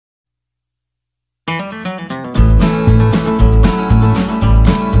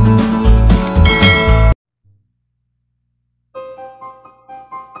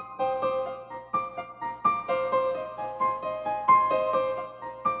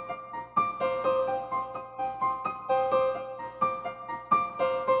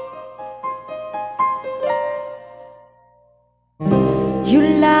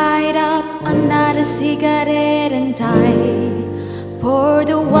a cigarette and tie, pour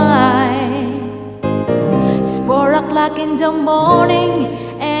the wine. It's 4 o'clock in the morning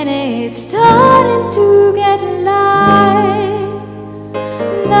and it's starting to get light.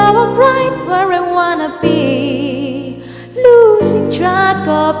 Now I'm right where I wanna be, losing track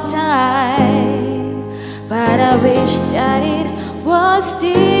of time. But I wish that it was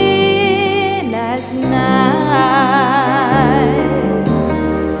still last night.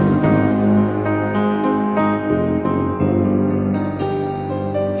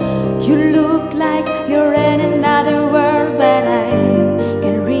 You look like you're in another world, but I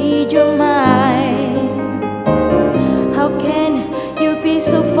can read your mind. How can you be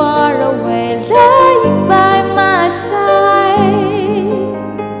so far away, lying by my side?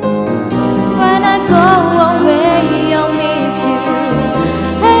 When I go away, I'll miss you,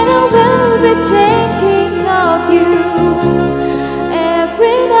 and I will be thinking of you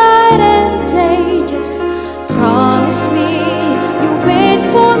every night and day. Just promise me you'll wait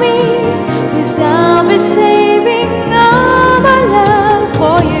for me, 'cause I'll be saving all my love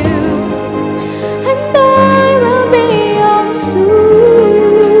for you, and I will be home soon.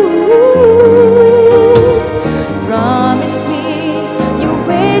 Promise me you'll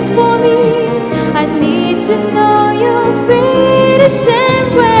wait for me. I need to know you'll feel the same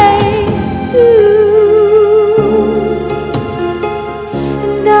way too.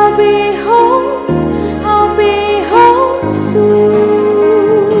 And I'll be home soon.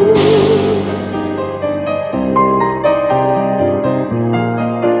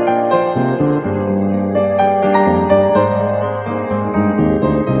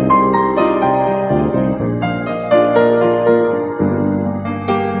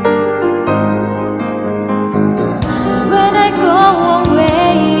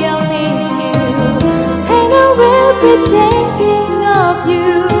 Thinking of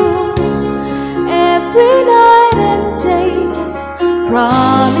you every night and day. Just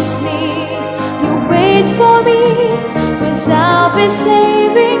promise me you'll wait for me, 'cause I'll be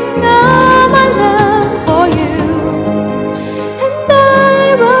saving all my love for you, and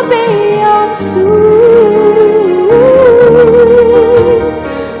I will be home soon.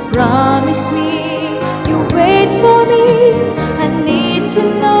 Promise me you'll wait for me. I need to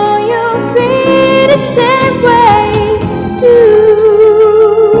know you'll feel the same way too.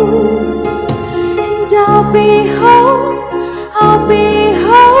 And I'll be home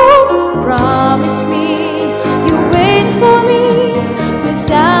Promise me you'll wait for me,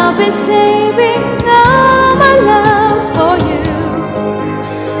 'cause I'll be saving all my love for you,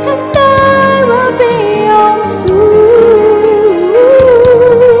 and I will be home soon.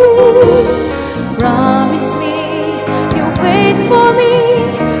 Promise me you'll wait for me.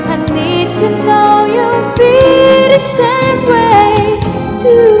 I need to know you'll feel the same way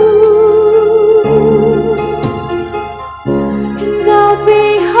too. And I'll be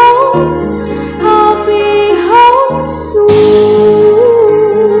home soon.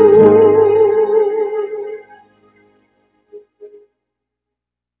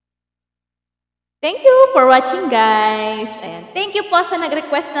 Thank you for watching, guys. Ayan. Thank you po sa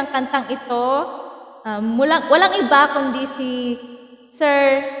nag-request ng kantang ito. Walang iba kundi si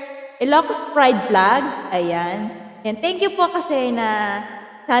Sir Ilocos Pride Vlog. Ayan. Ayan. Thank you po kasi na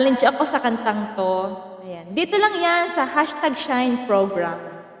challenge ako sa kantang to. Ayan. Dito lang yan sa #Shine program.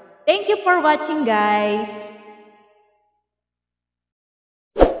 Thank you for watching, guys.